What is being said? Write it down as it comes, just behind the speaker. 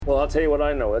Well, I'll tell you what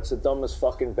I know. It's the dumbest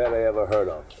fucking bet I ever heard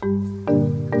of.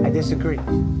 I disagree.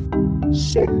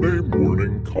 Sunday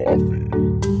morning coffee.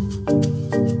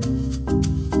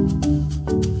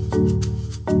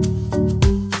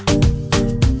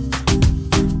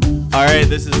 All right,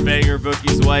 this is Banger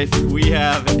Bookie's wife. We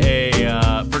have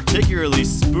a particularly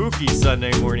spooky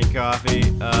Sunday morning coffee.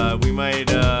 We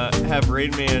might have Rain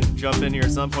Man jump in here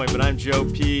at some point, but I'm Joe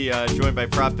P, joined by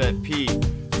Prop Bet P,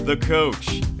 the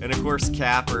coach, and of course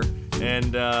Capper.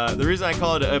 And the reason I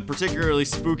call it a particularly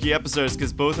spooky episode is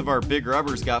because both of our big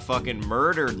rubbers got fucking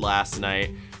murdered last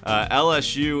night.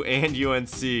 LSU and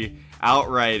UNC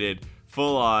outrighted.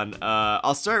 Full on.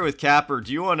 I'll start with Capper.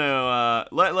 Do you want to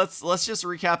let's just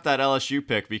recap that LSU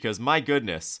pick, because my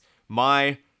goodness.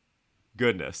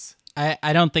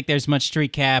 I don't think there's much to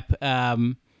recap.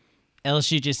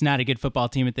 LSU just not a good football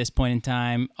team at this point in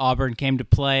time. Auburn came to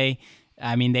play.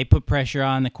 I mean, they put pressure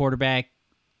on the quarterback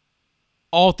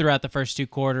all throughout the first two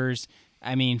quarters.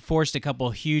 I mean, forced a couple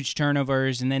huge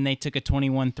turnovers, and then they took a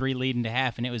 21-3 lead into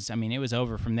half, and it was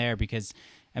over from there because,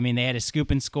 they had a scoop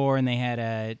and score, and they had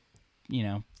a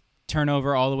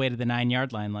turnover all the way to the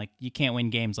 9-yard line. Like, you can't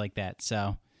win games like that.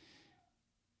 So,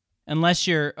 unless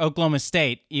you're Oklahoma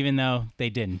State, even though they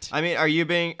didn't. I mean, are you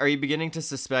beginning to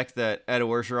suspect that Ed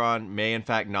Orgeron may in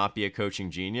fact not be a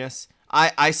coaching genius?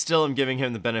 I still am giving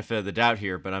him the benefit of the doubt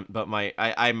here, but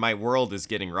my world is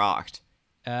getting rocked.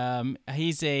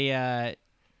 He's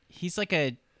like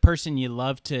a person you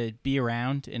love to be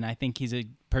around, and I think he's a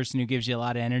person who gives you a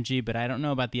lot of energy, but I don't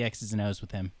know about the X's and O's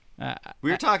with him.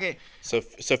 We were talking. So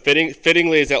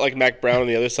fittingly, is that like Mac Brown on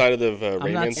the other side of the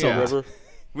Rain Man River?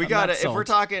 We got to, if we're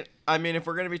talking, if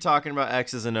we're going to be talking about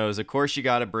X's and O's, of course you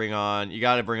got to bring on, we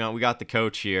got the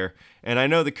coach here. And I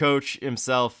know the coach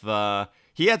himself,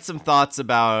 he had some thoughts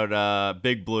about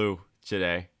Big Blue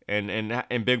today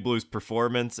and Big Blue's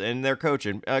performance and their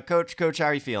coaching. Coach, how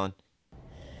are you feeling?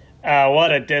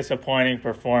 What a disappointing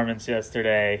performance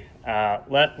yesterday.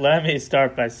 Let me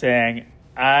start by saying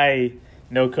I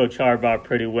know Coach Harbaugh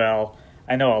pretty well.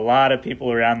 I know a lot of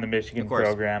people around the Michigan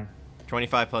program.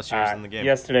 25 plus years in the game.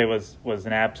 Yesterday was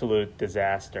an absolute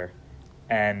disaster.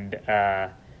 And,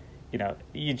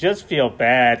 you just feel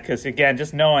bad because, again,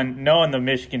 just knowing the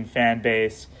Michigan fan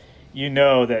base, you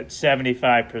know that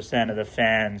 75% of the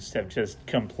fans have just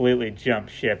completely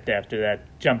jumped ship after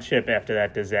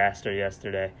that disaster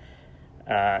yesterday.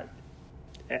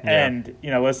 And,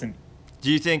 listen.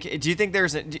 Do you think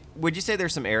would you say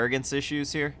there's some arrogance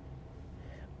issues here?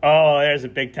 Oh, there's a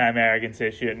big-time arrogance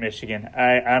issue at Michigan.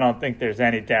 I don't think there's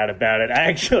any doubt about it.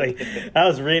 I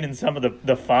was reading some of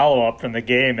the follow-up from the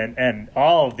game, and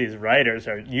all of these writers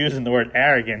are using the word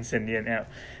arrogance, and,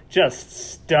 just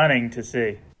stunning to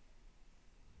see.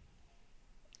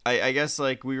 I guess,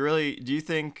 do you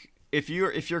think, if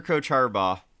you're Coach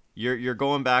Harbaugh, you're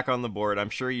going back on the board. I'm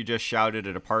sure you just shouted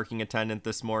at a parking attendant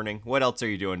this morning. What else are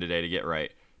you doing today to get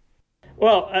right?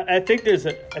 Well, I think there's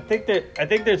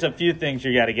a few things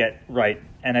you got to get right,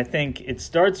 and I think it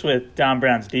starts with Don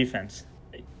Brown's defense.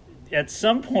 At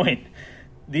some point,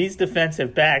 these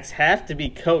defensive backs have to be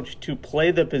coached to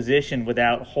play the position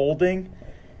without holding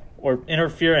or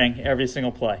interfering every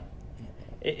single play.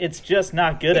 It's just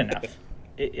not good enough.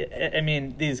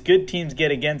 These good teams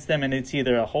get against them, and it's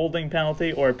either a holding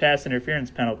penalty or a pass interference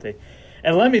penalty.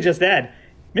 And let me just add,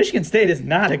 Michigan State is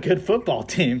not a good football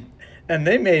team. And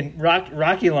they made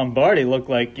Rocky Lombardi look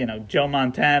like, Joe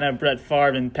Montana, Brett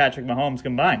Favre, and Patrick Mahomes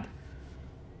combined.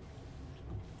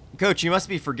 Coach, you must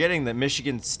be forgetting that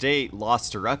Michigan State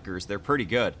lost to Rutgers. They're pretty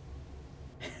good.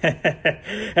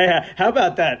 Hey, how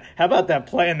about that? How about that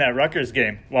play in that Rutgers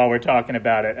game while we're talking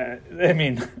about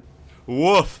it?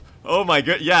 Woof. Oh my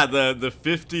god. Yeah, the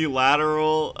 50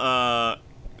 lateral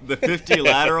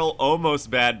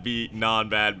almost bad beat,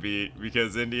 non-bad beat,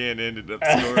 because Indiana ended up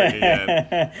scoring again.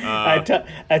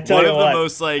 I tell you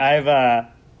what,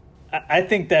 I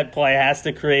think that play has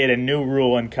to create a new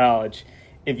rule in college.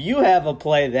 If you have a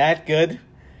play that good,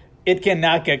 it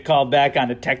cannot get called back on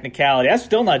a technicality. I'm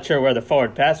still not sure where the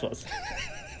forward pass was.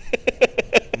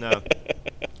 No.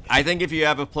 I think if you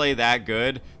have a play that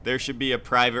good, there should be a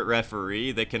private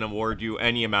referee that can award you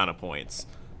any amount of points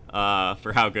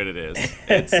for how good it is.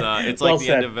 It's well like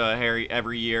the end of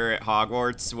every year at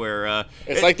Hogwarts where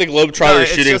it's like the Globetrotters shooting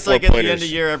 4-pointers. It's just like at the end of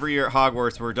year every year at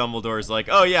Hogwarts where Dumbledore's like,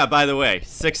 oh yeah, by the way,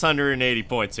 680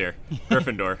 points here.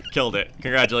 Gryffindor killed it.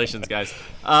 Congratulations, guys.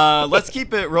 Let's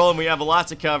keep it rolling. We have a lot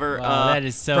to cover. Wow, that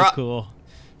is so cool.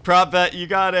 Prop Bet, you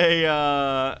got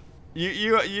a.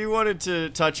 You wanted to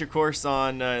touch, of course,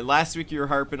 on last week. You were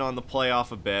harping on the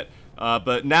playoff a bit,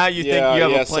 but now you think you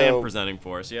have a plan presenting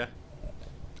for us, yeah?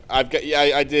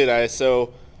 I did.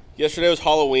 So Yesterday was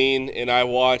Halloween, and I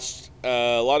watched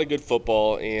a lot of good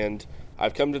football, and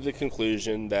I've come to the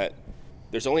conclusion that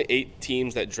there's only 8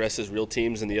 teams that dress as real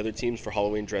teams, and the other teams for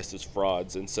Halloween dressed as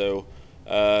frauds. And so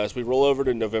as we roll over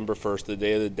to November 1st, the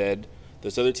Day of the Dead,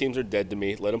 those other teams are dead to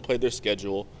me. Let them play their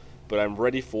schedule, but I'm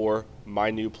ready for my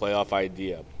new playoff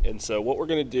idea. And so what we're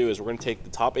going to do is we're going to take the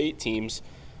top 8 teams,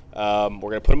 we're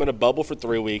going to put them in a bubble for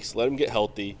 3 weeks, let them get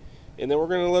healthy, and then we're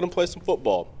going to let them play some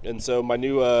football. And so my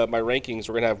new my rankings,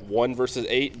 we're going to have 1 versus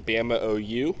 8, Bama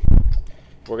OU.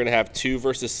 We're going to have 2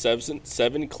 versus 7,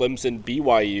 Clemson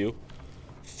BYU.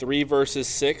 3 versus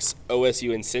 6,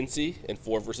 OSU and Cincy, and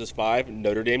 4 versus 5,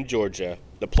 Notre Dame Georgia.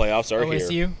 The playoffs are OSU?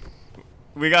 here.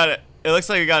 We got it. It looks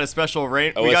like we got a special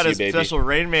Rain. OSU, we got a baby. special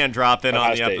Rain Man drop in Ohio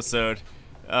on the State. episode.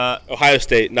 Ohio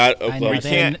State, not I Oklahoma. know, they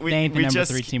ain't the number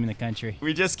just- 3 team in the country.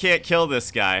 We just can't kill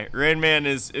this guy. Rain Man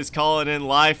is calling in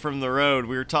live from the road.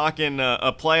 We were talking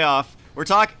a playoff. We're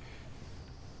talking.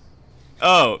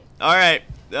 Oh, all right.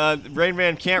 Rain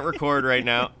Man can't record right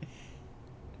now.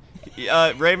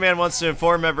 Rain Man wants to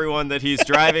inform everyone that he's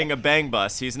driving a bang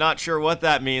bus. He's not sure what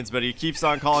that means, but he keeps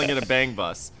on calling it a bang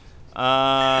bus.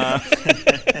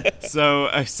 So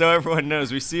everyone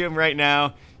knows. We see him right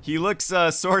now. He looks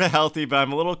sort of healthy, but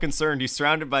I'm a little concerned. He's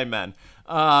surrounded by men.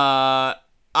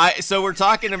 So we're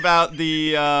talking about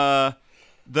the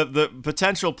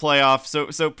potential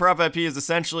playoff. So Prop IP is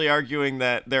essentially arguing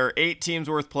that there are 8 teams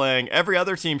worth playing. Every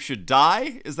other team should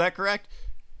die. Is that correct?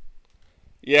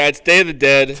 Yeah, it's Day of the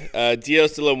Dead,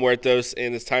 Dios de los Muertos,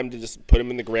 and it's time to just put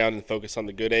them in the ground and focus on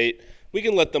the good 8. We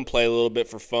can let them play a little bit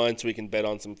for fun so we can bet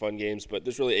on some fun games, but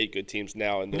there's really 8 good teams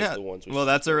now, and those are the ones we well, should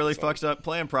that's a really focus on. fucked up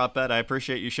plan, prop bet. I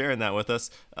appreciate you sharing that with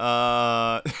us.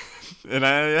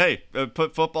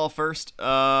 Put football first.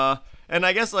 And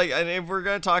I guess if we're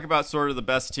going to talk about sort of the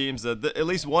best teams, at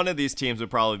least one of these teams would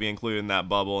probably be included in that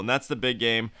bubble, and that's the big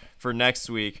game for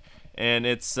next week. And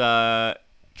it's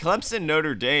Clemson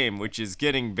Notre Dame, which is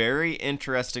getting very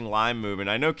interesting line movement.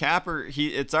 I know Capper,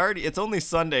 it's only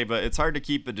Sunday, but it's hard to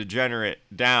keep a degenerate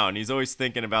down. He's always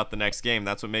thinking about the next game.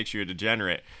 That's what makes you a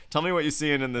degenerate. Tell me what you're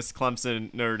seeing in this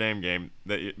Clemson Notre Dame game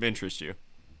that interests you.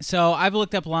 So I've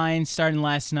looked up lines starting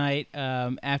last night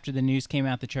after the news came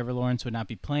out that Trevor Lawrence would not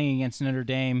be playing against Notre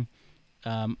Dame.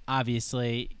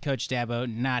 Obviously, Coach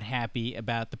Dabo not happy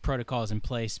about the protocols in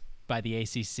place by the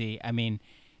ACC. I mean,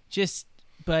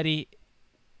 buddy,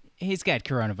 he's got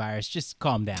coronavirus. Just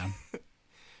calm down.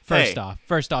 First off,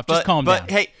 just calm down.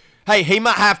 But hey, he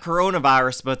might have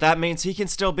coronavirus, but that means he can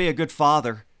still be a good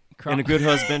father and a good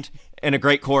husband and a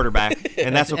great quarterback,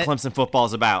 and that's what Clemson football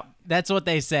is about. That's what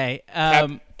they say.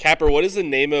 Capper, what is the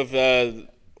name of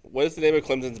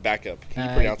Clemson's backup? Can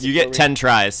you pronounce it? You get 10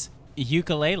 tries.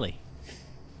 Ukulele.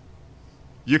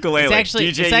 Ukulele.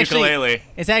 Ukulele.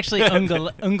 It's actually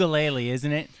Ungalele,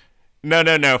 isn't it?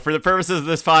 No. For the purposes of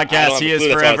this podcast, he is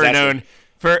forever known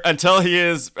until he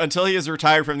is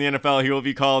retired from the NFL. He will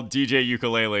be called DJ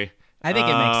Ukulele. I think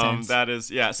it makes sense. That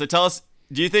is, yeah. So tell us,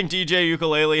 do you think DJ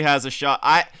Ukulele has a shot?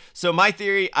 So my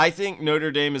theory, I think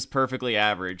Notre Dame is perfectly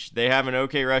average. They have an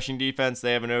okay rushing defense.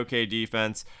 They have an okay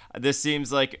defense. This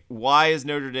seems like, why is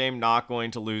Notre Dame not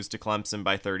going to lose to Clemson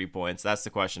by 30 points? That's the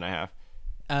question I have.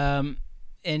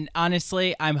 And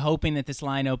honestly, I'm hoping that this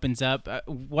line opens up.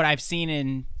 What I've seen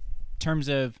in terms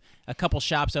of a couple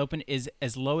shops open is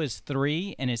as low as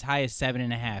 3 and as high as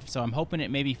 7.5. So I'm hoping it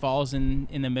maybe falls in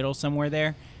the middle somewhere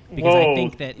there. Because I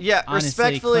think that, honestly,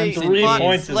 respectfully, Clemson 3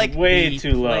 points is like way the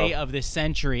too low. play of the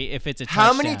century if it's a touchdown.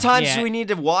 How many times do we need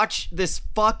to watch this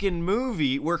fucking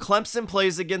movie where Clemson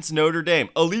plays against Notre Dame,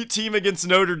 elite team against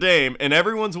Notre Dame, and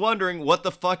everyone's wondering what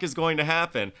the fuck is going to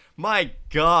happen? My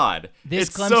God, This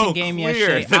it's Clemson so game clear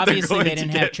yesterday, that obviously they're they going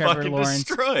didn't to have get Trevor fucking Lawrence.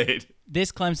 destroyed.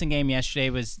 This Clemson game yesterday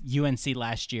was UNC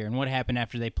last year, and what happened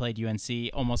after they played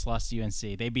UNC? Almost lost to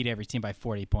UNC. They beat every team by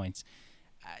 40 points.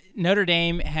 Notre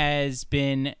Dame has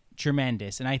been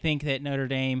tremendous, and I think that Notre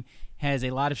Dame has a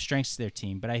lot of strengths to their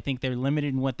team, but I think they're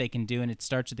limited in what they can do, and it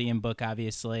starts with the in-book,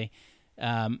 obviously.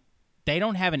 They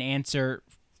don't have an answer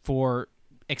for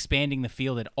expanding the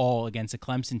field at all against a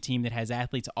Clemson team that has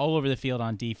athletes all over the field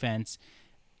on defense.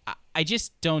 I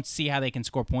just don't see how they can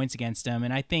score points against them,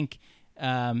 and I think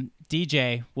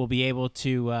DJ will be able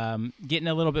to get in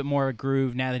a little bit more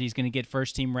groove now that he's going to get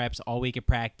first-team reps all week at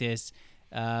practice.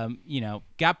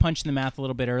 Got punched in the mouth a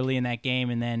little bit early in that game,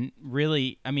 and then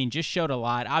really, just showed a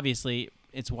lot. Obviously,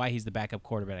 it's why he's the backup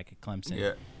quarterback at Clemson.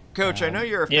 Yeah. Coach, I know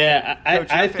you're a fan. Yeah, Coach,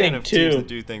 you're I a fan think of too. Teams that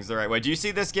do things the right way. Do you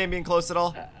see this game being close at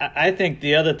all? I think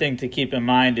the other thing to keep in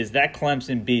mind is that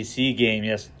Clemson BC game,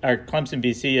 Clemson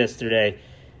BC yesterday.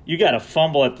 You got a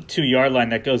fumble at the 2-yard line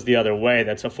that goes the other way.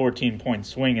 That's a 14-point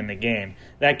swing in the game.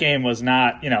 That game was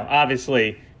not,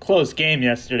 obviously close game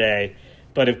yesterday.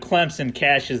 But if Clemson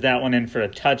cashes that one in for a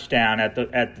touchdown at the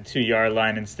 2-yard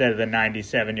line instead of the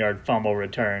 97-yard fumble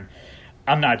return,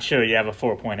 I'm not sure you have a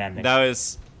 4-point ending. That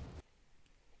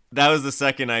was the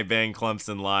second I banged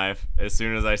Clemson live. As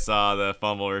soon as I saw the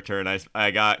fumble return,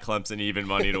 I got Clemson even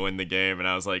money to win the game, and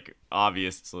I was like,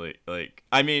 obviously, like,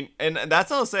 I mean, and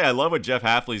that's all I'll say. I love what Jeff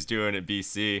Hafley's doing at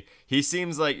BC. He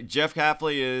seems like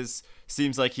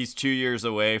seems like he's 2 years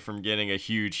away from getting a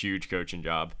huge coaching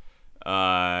job.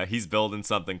 He's building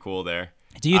something cool there.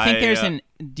 Do you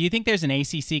think there's an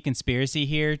ACC conspiracy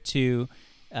here to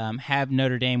have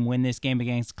Notre Dame win this game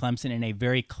against Clemson in a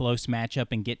very close matchup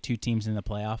and get two teams in the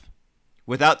playoff?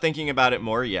 Without thinking about it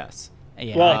more, yes.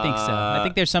 Yeah, well, I think so. I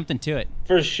think there's something to it.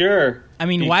 For sure. I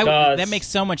mean, why that makes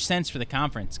so much sense for the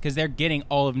conference because they're getting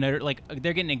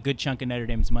they're getting a good chunk of Notre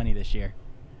Dame's money this year.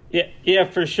 Yeah,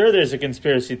 for sure there's a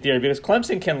conspiracy theory because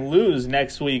Clemson can lose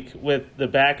next week with the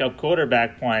backup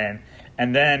quarterback playing.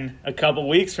 And then a couple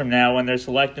weeks from now when they're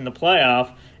selecting the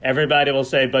playoff, everybody will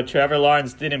say, but Trevor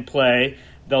Lawrence didn't play.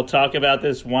 They'll talk about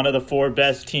this one of the 4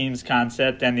 best teams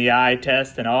concept and the eye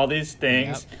test and all these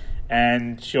things. Yep.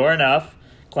 And sure enough,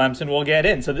 Clemson will get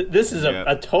in. So this is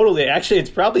a totally – actually, it's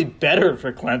probably better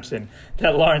for Clemson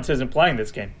that Lawrence isn't playing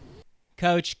this game.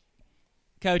 Coach,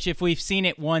 if we've seen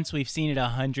it once, we've seen it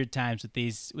 100 times with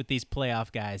these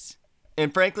playoff guys.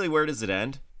 And frankly, where does it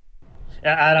end?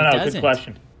 I don't know. Good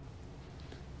question.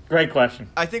 Great question.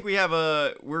 I think we have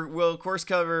we'll of course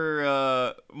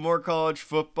cover more college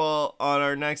football on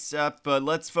our next step, but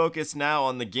let's focus now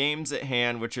on the games at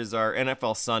hand, which is our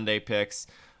NFL Sunday picks.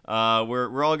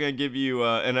 We're all gonna give you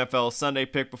NFL Sunday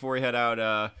pick before we head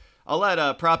out. I'll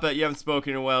let Prop Bet, you haven't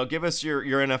spoken in a while. Give us your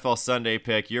NFL Sunday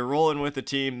pick. You're rolling with a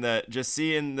team that just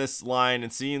seeing this line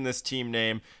and seeing this team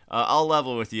name, I'll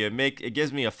level with you. It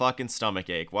gives me a fucking stomach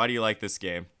ache. Why do you like this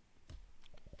game?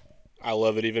 I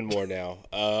love it even more now.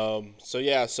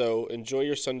 So enjoy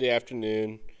your Sunday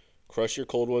afternoon, crush your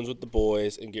cold ones with the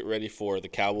boys, and get ready for the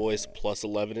Cowboys plus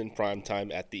 11 in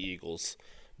primetime at the Eagles.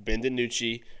 Ben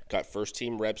DiNucci got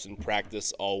first-team reps in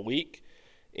practice all week,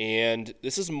 and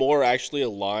this is more actually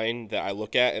a line that I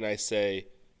look at and I say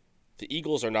the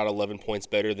Eagles are not 11 points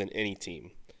better than any team.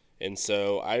 And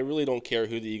so I really don't care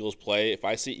who the Eagles play. If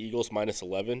I see Eagles minus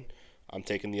 11, I'm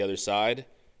taking the other side.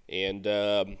 And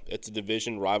it's a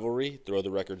division rivalry. Throw the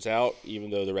records out,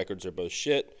 even though the records are both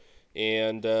shit.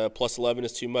 And plus 11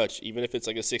 is too much. Even if it's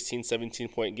like a 16,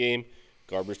 17-point game,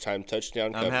 garbage time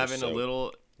touchdown coverage. I'm having a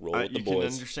little roll with the you boys. can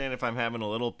understand if I'm having a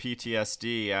little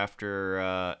PTSD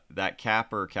after that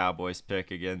Capper Cowboys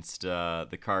pick against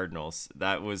the Cardinals.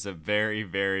 That was a very,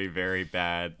 very, very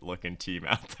bad-looking team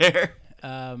out there.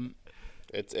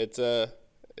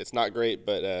 It's not great,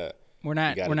 but we're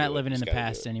not living in the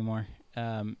past anymore.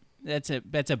 That's a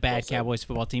bad Cowboys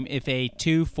football team. If a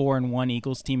 2-4-1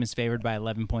 Eagles team is favored by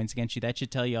 11 points against you, that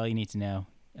should tell you all you need to know.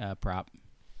 Prop.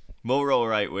 We'll roll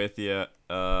right with you.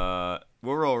 To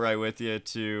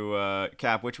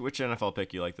Cap. Which NFL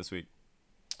pick you like this week?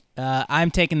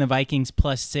 I'm taking the Vikings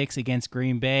plus 6 against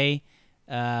Green Bay.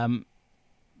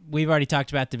 We've already talked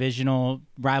about divisional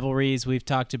rivalries. We've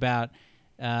talked about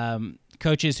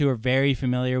coaches who are very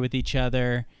familiar with each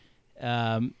other.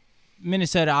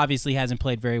 Minnesota obviously hasn't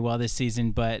played very well this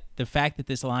season, but the fact that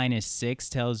this line is 6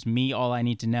 tells me all I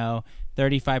need to know.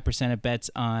 35% of bets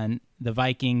on the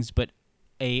Vikings, but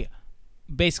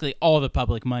basically all the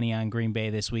public money on Green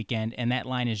Bay this weekend, and that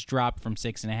line has dropped from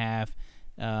 6.5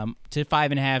 to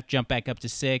 5.5, jump back up to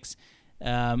 6.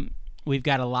 We've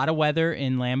got a lot of weather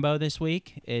in Lambeau this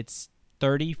week. It's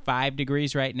 35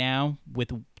 degrees right now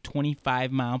with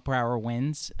 25-mile-per-hour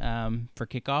winds for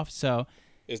kickoff, so...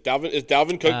 Is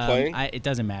Dalvin Cook playing? It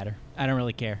doesn't matter. I don't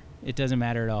really care. It doesn't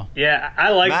matter at all. Yeah, I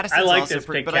like this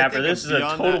pick, Capper. This is a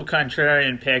total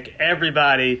contrarian pick.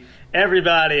 Everybody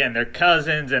and their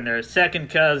cousins and their second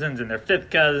cousins and their fifth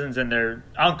cousins and their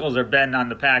uncles are betting on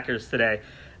the Packers today.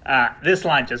 This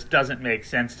line just doesn't make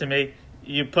sense to me.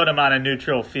 You put them on a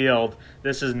neutral field.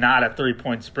 This is not a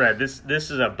 3-point spread. This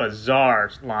is a bizarre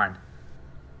line.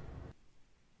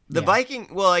 The Viking,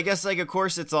 well, I guess, of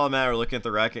course, it's all a matter of looking at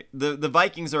the record. The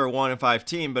Vikings are a 1-5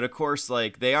 team, but of course,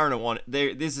 they aren't a one.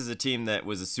 This is a team that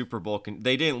was a Super Bowl.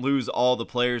 They didn't lose all the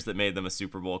players that made them a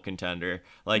Super Bowl contender.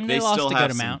 They still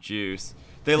have some juice.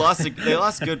 They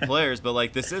lost good players,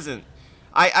 but this isn't.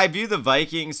 I view the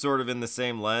Vikings sort of in the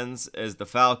same lens as the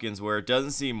Falcons, where it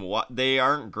doesn't seem they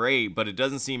aren't great, but it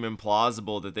doesn't seem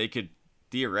implausible that they could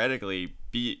theoretically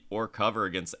beat or cover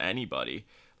against anybody.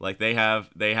 They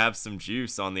have some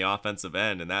juice on the offensive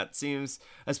end, and that seems,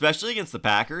 especially against the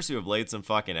Packers, who have laid some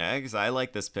fucking eggs. I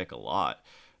like this pick a lot.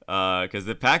 Because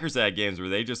the Packers had games where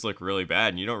they just look really bad,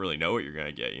 and you don't really know what you're going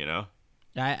to get, you know?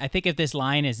 I think if this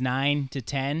line is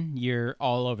 9-10, you're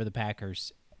all over the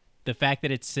Packers. The fact that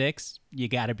it's 6, you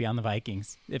got to be on the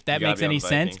Vikings. If that makes any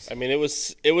sense. I mean, it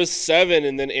was 7,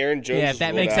 and then Aaron Jones. Yeah, if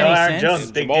that was makes ruled out. any sense. Aaron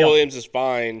Jones, big Jamal deal. Williams is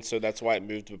fine, so that's why it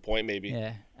moved to a point, maybe.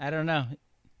 Yeah, I don't know.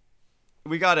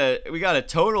 We got a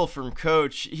total from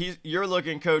Coach. You're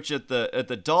looking, Coach, at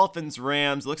the Dolphins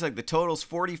Rams. Looks like the total's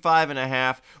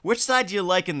 45.5. Which side do you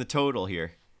like in the total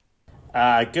here?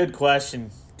 Good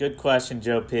question. Good question,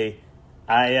 Joe P.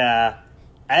 I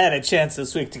had a chance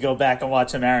this week to go back and watch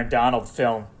some Aaron Donald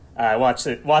film. I watched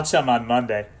some on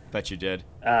Monday. Bet you did.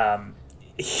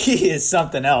 He is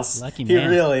something else. Lucky He man.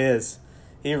 really is.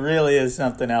 He really is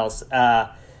something else.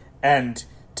 And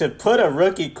to put a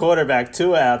rookie quarterback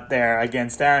 2 out there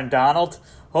against Aaron Donald,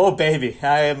 oh baby,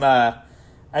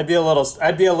 I'd be a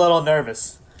little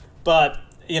nervous. But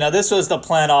this was the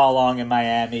plan all along in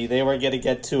Miami. They were going to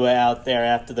get Tua out there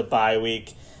after the bye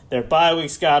week. Their bye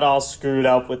weeks got all screwed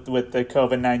up with the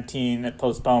COVID-19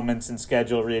 postponements and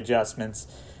schedule readjustments.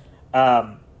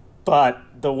 But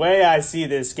the way I see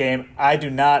this game, I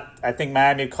think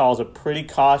Miami calls a pretty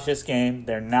cautious game.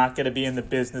 They're not going to be in the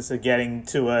business of getting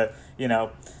to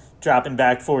dropping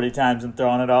back 40 times and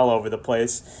throwing it all over the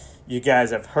place. You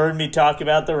guys have heard me talk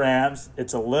about the Rams.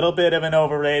 It's a little bit of an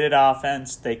overrated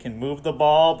offense. They can move the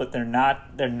ball, but they're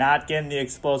not getting the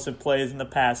explosive plays in the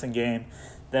passing game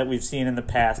that we've seen in the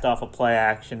past off of play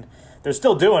action. They're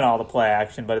still doing all the play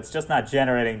action, but it's just not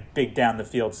generating big down the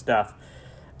field stuff.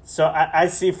 So I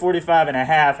see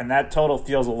 45.5, and that total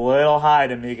feels a little high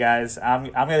to me, guys. I'm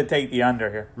going to take the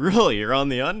under here. Really? You're on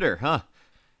the under, huh?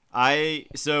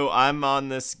 I'm on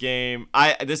this game.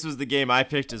 This was the game I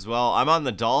picked as well. I'm on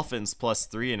the Dolphins plus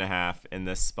 3.5 in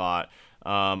this spot.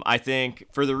 I think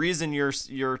for the reason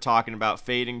you're talking about,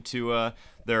 fading Tua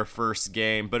their first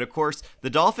game, but of course the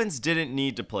Dolphins didn't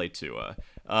need to play Tua,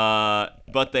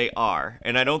 but they are,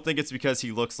 and I don't think it's because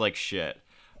he looks like shit.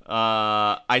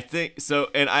 I think so,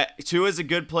 and Tua is a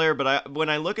good player, but when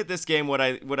I look at this game, what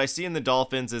I see in the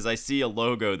Dolphins is I see a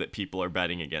logo that people are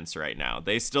betting against right now.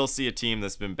 They still see a team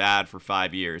that's been bad for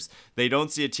 5 years. They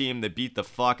don't see a team that beat the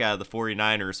fuck out of the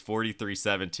 49ers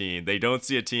 43-17. They don't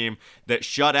see a team that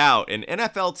shut out an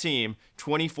NFL team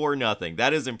 24-0.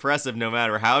 That is impressive no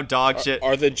matter how dog shit.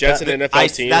 Are the Jets an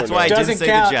NFL team? That's why I didn't Doesn't say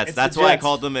count. the Jets. It's That's the why I Jets.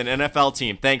 called them an NFL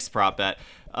team. Thanks, prop bet.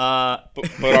 But are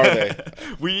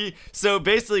they? So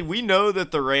basically we know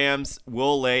that the Rams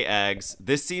will lay eggs.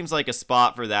 This seems like a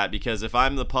spot for that, because if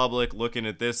I'm the public looking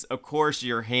at this, of course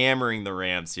you're hammering the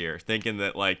Rams here, thinking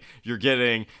that like you're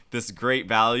getting this great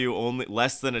value, only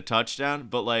less than a touchdown.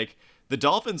 But like the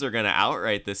Dolphins are going to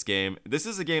outright this game. This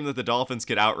is a game that the Dolphins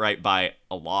could outright by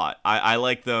a lot. I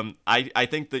like them. I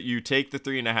think that you take the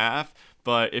 3.5,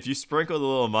 but if you sprinkle the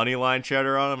little money line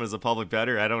cheddar on them as a public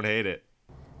bettor, I don't hate it.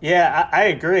 Yeah, I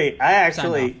agree.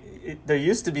 There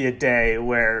used to be a day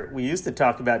where we used to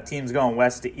talk about teams going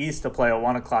west to east to play a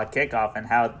 1 o'clock kickoff and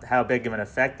how big of an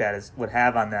effect that would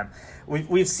have on them.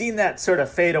 We've seen that sort of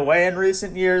fade away in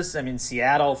recent years. I mean,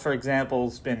 Seattle, for example,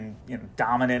 has been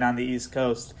dominant on the East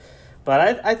Coast.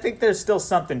 But I think there's still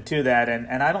something to that,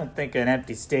 and I don't think an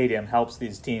empty stadium helps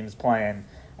these teams playing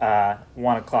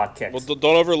 1 o'clock kicks. Well,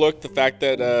 don't overlook the fact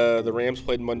that the Rams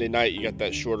played Monday night. You got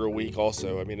that shorter week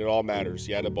also. I mean, it all matters.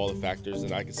 You add up all the factors,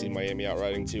 and I can see Miami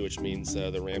outrighting too, which means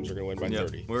the Rams are going to win by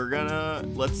 30. We're gonna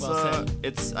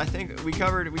I think we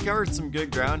covered some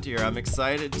good ground here. I'm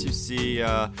excited to see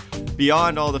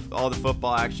beyond all the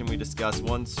football action we discussed.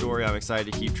 One story I'm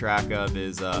excited to keep track of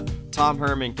is Tom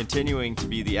Herman continuing to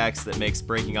be the ex that makes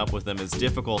breaking up with him as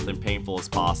difficult and painful as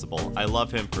possible. I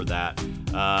love him for that.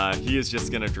 He is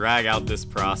just gonna drag out this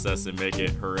process and make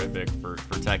it horrific for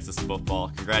Texas football.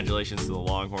 Congratulations to the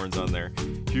Longhorns on their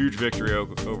huge victory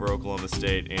over Oklahoma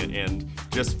State and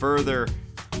just further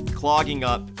clogging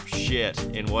up shit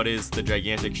in what is the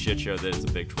gigantic shit show that is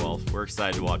the Big 12. We're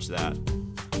excited to watch that.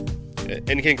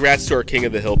 And congrats to our King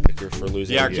of the Hill picker for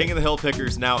losing. Yeah, our King of the Hill picker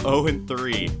is now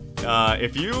 0-3.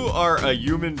 If you are a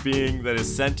human being that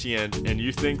is sentient and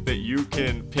you think that you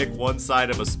can pick one side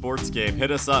of a sports game,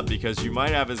 hit us up, because you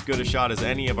might have as good a shot as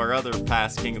any of our other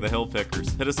past King of the Hill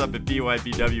pickers. Hit us up at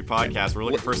BYBW Podcast. We're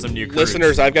looking for some new crews.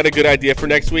 Listeners, I've got a good idea for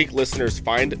next week. Listeners,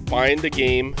 find a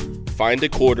game, find a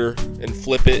quarter, and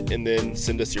flip it, and then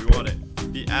send us your You want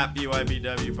it. Be at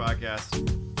BYBW Podcast,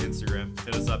 Instagram.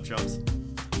 Hit us up, chumps.